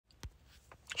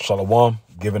Shalom,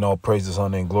 giving all praises,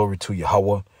 honor, and glory to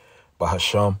Yahweh,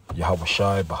 Bahasham, Yahweh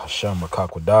Shai, Bahasham,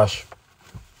 Rakakwadash.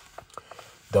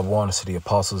 Double honors to the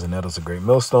apostles and elders of Great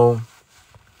Millstone,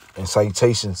 and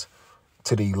salutations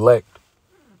to the elect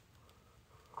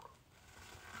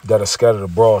that are scattered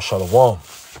abroad. Shalom.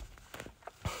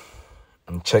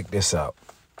 And check this out.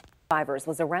 Survivors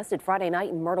was arrested Friday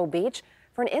night in Myrtle Beach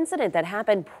for an incident that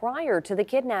happened prior to the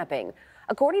kidnapping.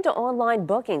 According to online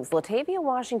bookings, Latavia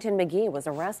Washington McGee was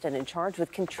arrested and charged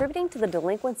with contributing to the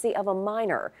delinquency of a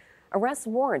minor. Arrest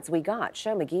warrants we got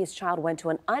show McGee's child went to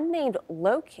an unnamed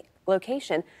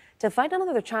location to find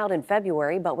another child in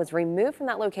February, but was removed from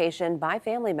that location by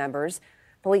family members.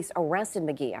 Police arrested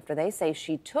McGee after they say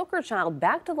she took her child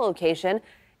back to the location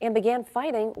and began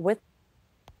fighting with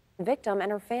the victim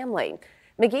and her family.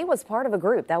 McGee was part of a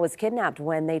group that was kidnapped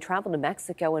when they traveled to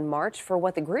Mexico in March for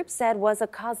what the group said was a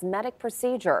cosmetic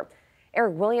procedure.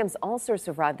 Eric Williams also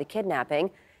survived the kidnapping.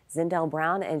 Zindell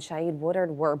Brown and Shaid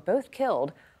Woodard were both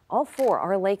killed. All four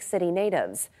are Lake City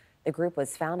natives. The group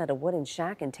was found at a wooden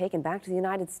shack and taken back to the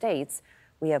United States.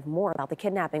 We have more about the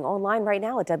kidnapping online right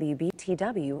now at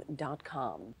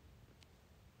WBTW.com.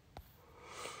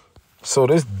 So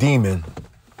this demon,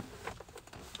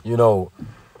 Yahweh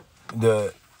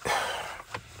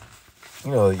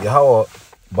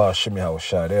Ba'ashim Yahweh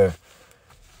Shai,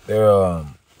 they're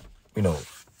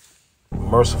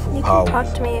merciful You power. can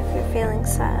talk to me if you're feeling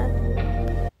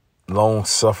sad. Long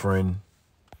suffering.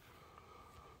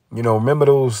 Remember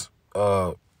those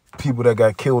people that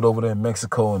got killed over there in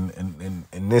Mexico, and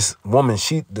this woman,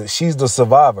 she's the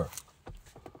survivor.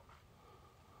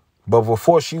 But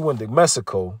before she went to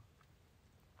Mexico,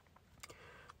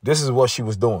 this is what she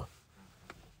was doing.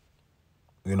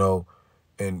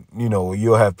 And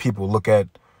you'll have people look at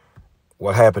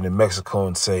what happened in Mexico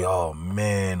and say, oh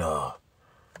man,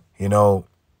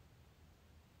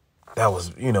 that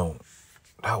was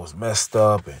messed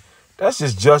up. And that's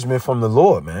just judgment from the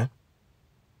Lord, man.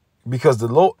 Because the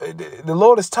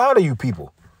Lord is tired of you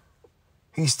people.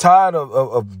 He's tired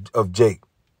of Jake,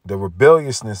 the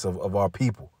rebelliousness of our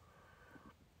people.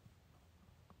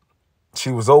 She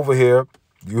was over here.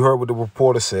 You heard what the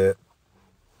reporter said.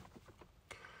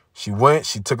 She went,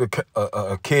 she took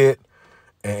a kid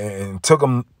and took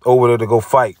him over there to go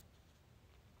fight.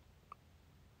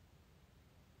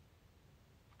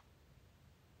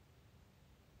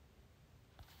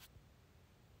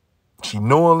 She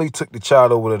knowingly took the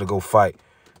child over there to go fight.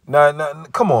 Now,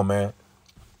 come on, man.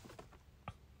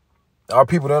 Our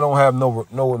people, they don't have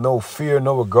no fear,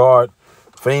 no regard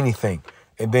for anything.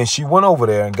 And then she went over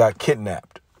there and got kidnapped.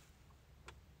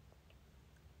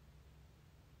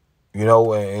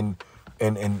 And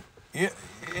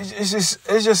it's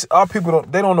just our people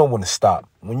don't know when to stop.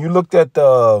 When you looked at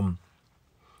the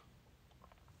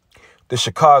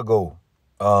Chicago,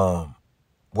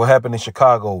 what happened in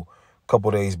Chicago a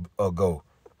couple days ago,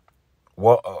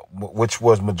 which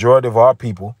was majority of our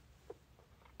people,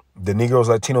 the Negroes,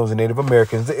 Latinos, and Native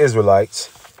Americans, the Israelites,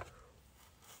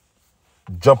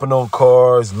 jumping on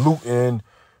cars, looting,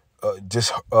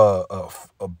 just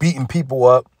beating people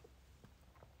up.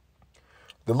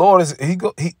 The Lord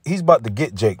he's about to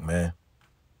get Jake, man.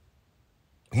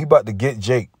 He about to get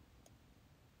Jake.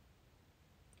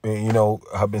 And,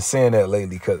 I've been saying that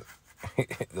lately because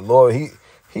the Lord, he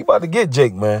about to get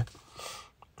Jake, man.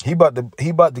 He about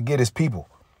to get his people.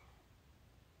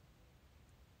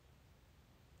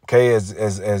 Okay,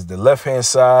 as the left hand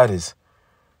side is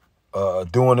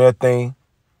doing their thing,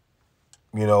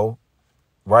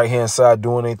 right hand side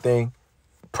doing their thing,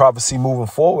 prophecy moving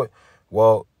forward.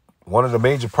 Well, one of the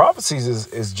major prophecies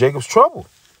is Jacob's trouble,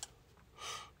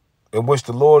 in which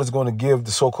the Lord is going to give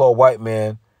the so-called white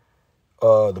man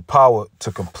the power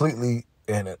to completely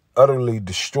and utterly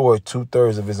destroy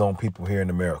 2/3 of his own people here in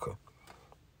America.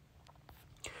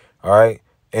 All right.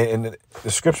 And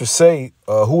the scriptures say,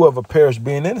 whoever perished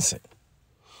being innocent.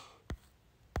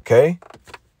 Okay.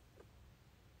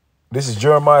 This is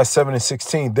Jeremiah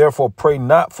 7:16. Therefore, pray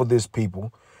not for this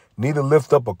people, neither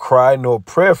lift up a cry nor a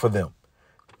prayer for them.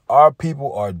 Our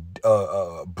people are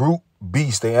brute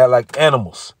beasts. They act like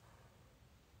animals.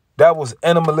 That was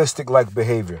animalistic like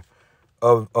behavior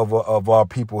of our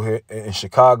people here in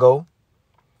Chicago,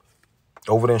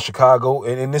 over there in Chicago,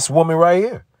 and this woman right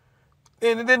here.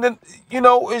 And then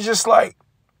it's just like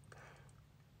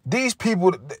these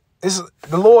people. The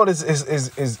Lord is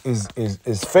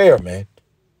fair, man.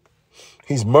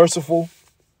 He's merciful,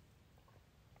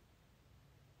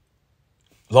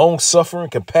 long suffering,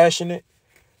 compassionate.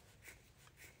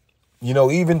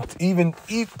 Even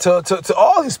to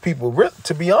all his people.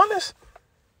 To be honest,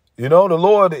 the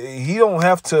Lord, he didn't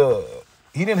have to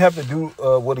do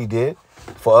what he did.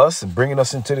 for us and bringing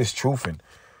us into this truth. And,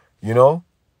 you know,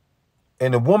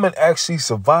 and the woman actually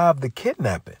survived the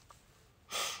kidnapping.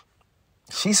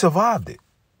 She survived it.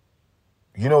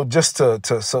 You know, just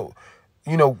so,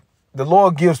 you know, the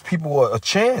Lord gives people a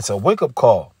chance, a wake-up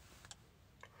call.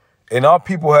 And our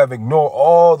people have ignored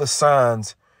all the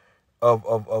signs of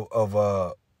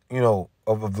you know,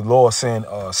 of the Lord saying,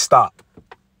 stop.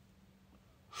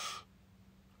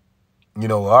 You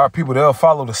know, our people, they'll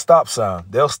follow the stop sign.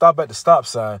 They'll stop at the stop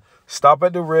sign, stop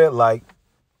at the red light,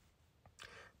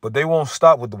 but they won't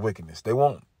stop with the wickedness. They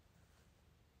won't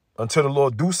until the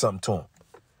Lord do something to them.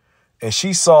 And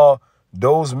she saw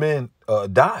those men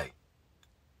die.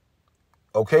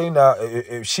 Okay, now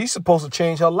if she's supposed to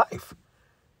change her life,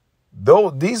 though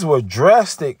these were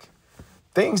drastic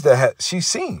things that she's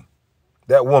seen.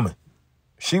 That woman,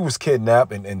 she was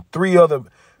kidnapped, and 3 other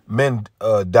men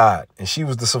died, and she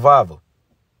was the survivor.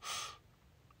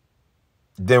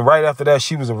 Then right after that,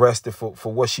 she was arrested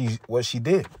for what she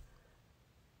did.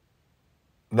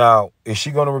 Now, is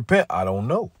she going to repent? I don't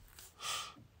know.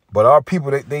 But our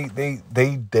people,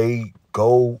 they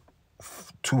go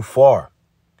too far.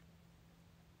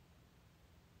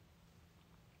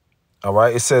 All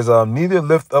right. It says, neither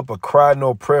lift up a cry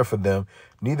nor prayer for them,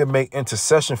 neither make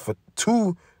intercession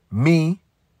to me,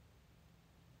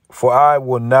 for I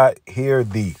will not hear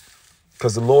thee.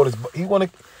 Because the Lord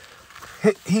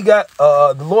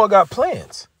the Lord got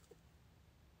plans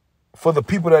for the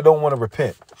people that don't want to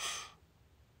repent.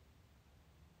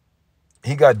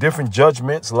 He got different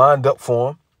judgments lined up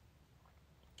for him.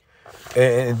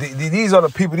 And these are the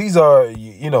people, these are,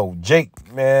 you know,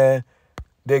 Jake, man,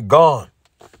 they're gone.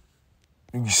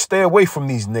 You stay away from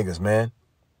these niggas, man.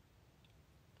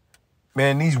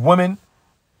 Man, these women,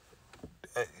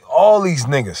 all these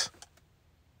niggas.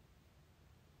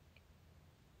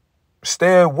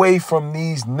 Stay away from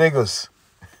these niggas.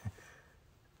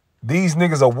 These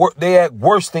niggas they act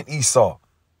worse than Esau.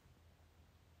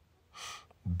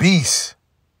 Beasts.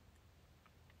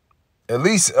 At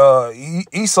least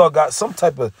Esau got some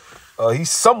type of, he's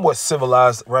somewhat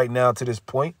civilized right now to this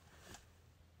point.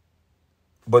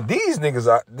 But these niggas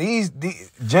are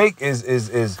Jake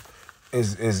is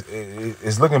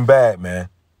looking bad, man.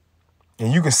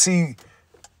 And you can see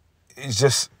it's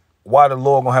just why the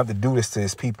Lord gonna have to do this to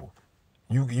his people.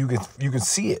 You can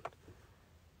see it.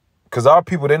 Because our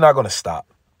people, they're not gonna stop.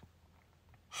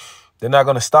 They're not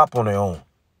gonna stop on their own.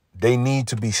 They need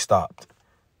to be stopped.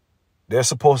 They're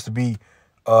supposed to be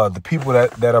the people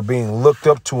that are being looked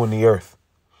up to in the earth.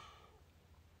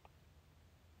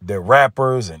 They're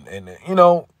rappers and you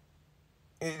know,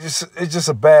 it's just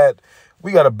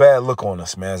we got a bad look on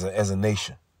us, man, as a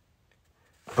nation.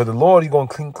 But the Lord, he's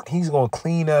gonna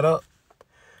clean that up.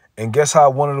 And guess how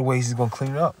one of the ways he's gonna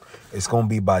clean it up? It's gonna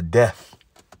be by death.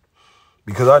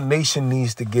 Because our nation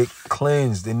needs to get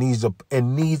cleansed. It needs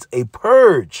a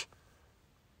purge.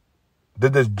 The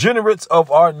degenerates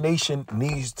of our nation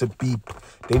need to be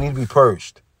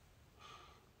purged.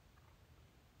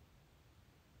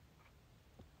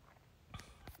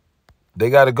 They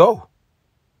got to go.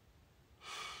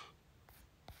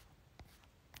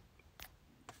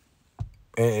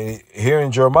 And here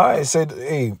in Jeremiah, it said,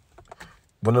 hey,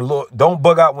 when the Lord, don't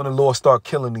bug out when the Lord start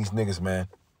killing these niggas, man.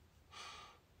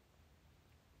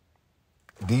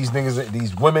 These niggas,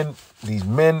 these women, these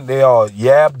men, they are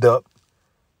yabbed up.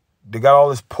 They got all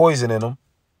this poison in them.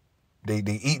 They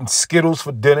eating Skittles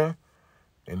for dinner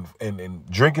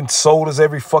and drinking sodas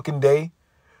every fucking day.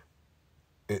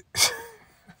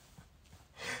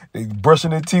 They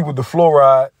brushing their teeth with the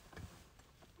fluoride.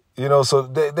 You know, so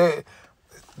they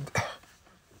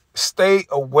stay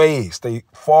away. Stay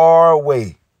far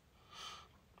away.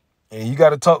 And you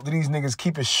got to talk to these niggas.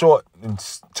 Keep it short and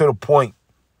to the point.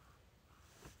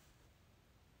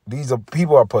 These are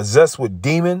people are possessed with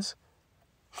demons.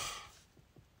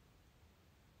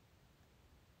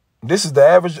 This is the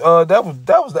average. That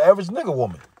was the average nigga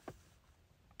woman.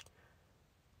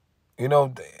 You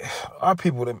know, our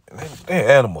people, they're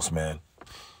animals, man.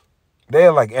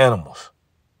 They're like animals.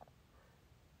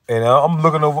 And I'm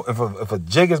looking over, if a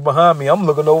Jake is behind me, I'm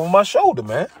looking over my shoulder,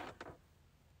 man.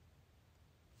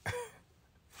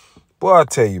 Boy, I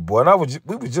tell you, boy, and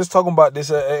we were just talking about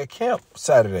this at camp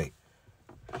Saturday.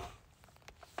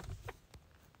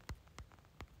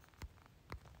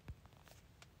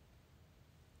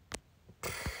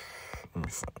 Let me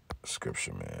find the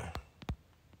scripture, man.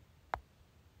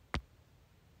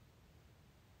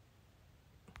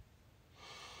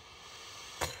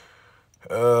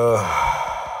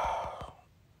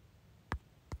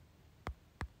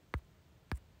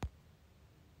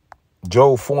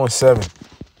 Job 4:7.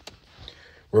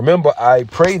 Remember, I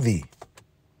pray thee,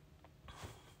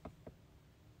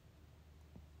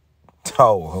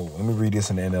 Let me read this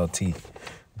in the NLT.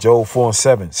 Job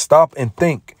 4:7. Stop and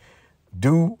think.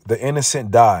 Do the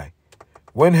innocent die?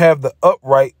 When have the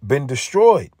upright been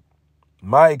destroyed?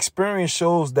 My experience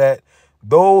shows that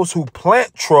those who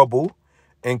plant trouble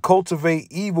and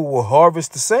cultivate evil will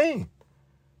harvest the same.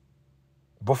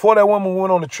 Before that woman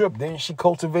went on the trip, didn't she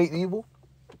cultivate evil?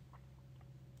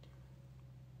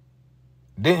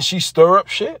 Didn't she stir up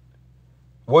shit?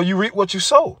 Well, you reap what you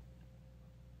sow.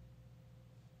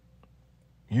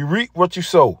 You reap what you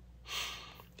sow.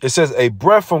 It says a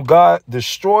breath from God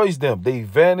destroys them. They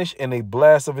vanish in a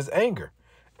blast of his anger.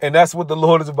 And that's what the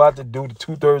Lord is about to do to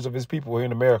 2/3 of his people here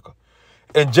in America.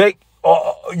 And Jake,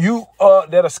 you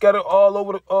that are scattered all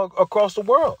over across the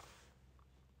world.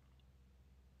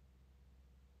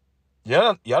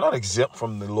 Y'all not exempt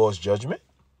from the Lord's judgment.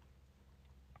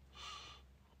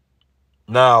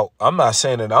 Now, I'm not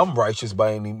saying that I'm righteous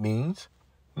by any means.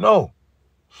 No.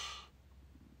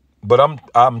 But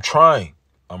I'm trying.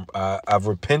 I've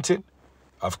repented.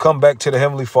 I've come back to the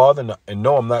Heavenly Father and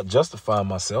know I'm not justifying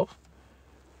myself.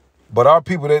 But our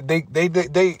people, they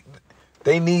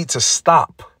need to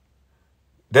stop.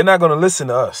 They're not going to listen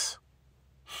to us.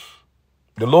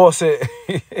 The Lord said,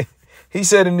 he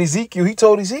said in Ezekiel, he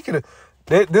told Ezekiel,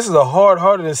 this is a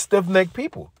hard-hearted and stiff-necked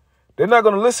people. They're not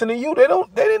going to listen to you. They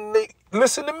didn't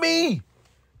listen to me.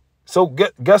 So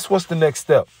guess what's the next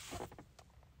step?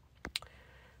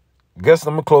 I'm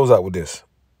going to close out with this.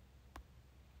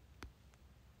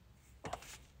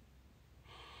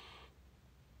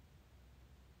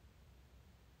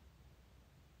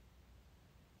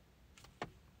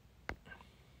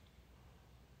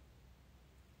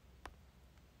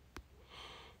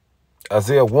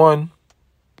 Isaiah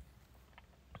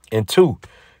 1:2.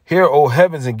 Hear, O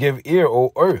heavens, and give ear,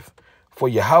 O earth, for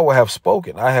Yahweh have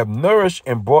spoken. I have nourished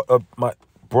and brought up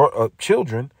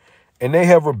children, and they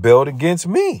have rebelled against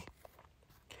me.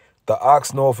 The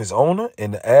ox knoweth his owner,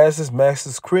 and the ass his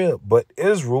master's crib, but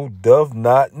Israel doth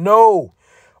not know.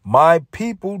 My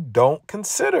people doth not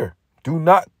consider.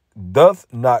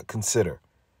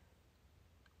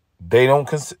 They don't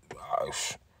consider.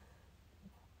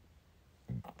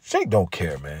 Jake don't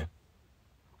care, man.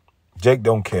 Jake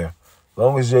don't care. As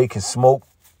long as Jake can smoke,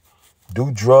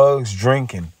 do drugs,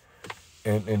 drink, and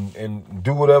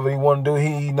do whatever he want to do,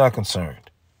 he's not concerned.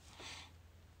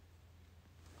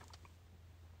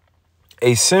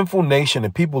 A sinful nation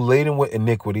and people laden with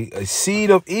iniquity, a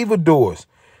seed of evildoers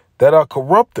that are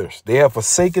corrupters. They have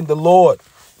forsaken the Lord.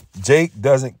 Jake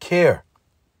doesn't care.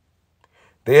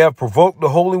 They have provoked the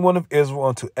Holy One of Israel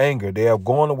unto anger. They have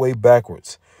gone away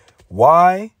backwards.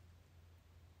 Why?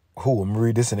 I'm going to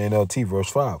read this in NLT, verse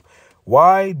 5.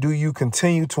 Why do you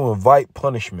continue to invite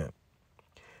punishment?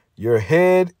 Your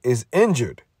head is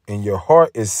injured and your heart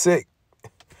is sick.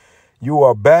 You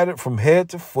are battered from head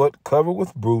to foot, covered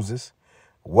with bruises,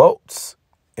 welts,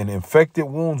 and infected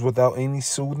wounds without any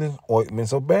soothing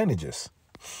ointments or bandages.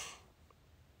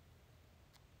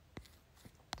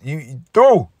 You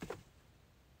through.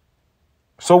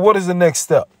 So what is the next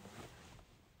step?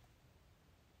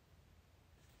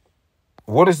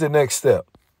 What is the next step?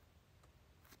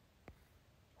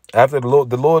 After the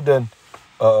Lord done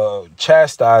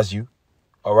chastise you,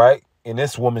 all right? In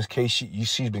this woman's case,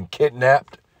 she's been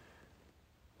kidnapped,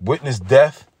 witnessed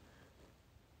death.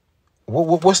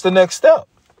 What's the next step?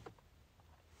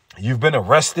 You've been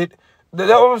arrested.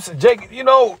 Jake, you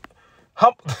know,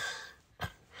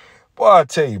 boy, I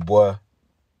tell you, boy,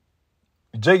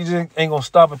 Jake just ain't gonna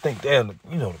stop and think, damn,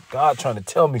 you know, God trying to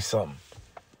tell me something.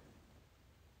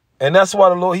 And that's why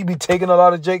the Lord, he be taking a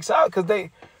lot of Jakes out, because they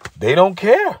don't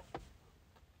care.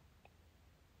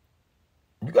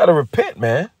 You got to repent,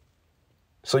 man.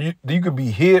 So you can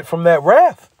be hid from that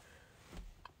wrath.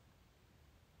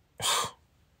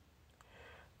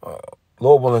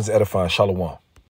 Lord willing, is edifying. Shalom.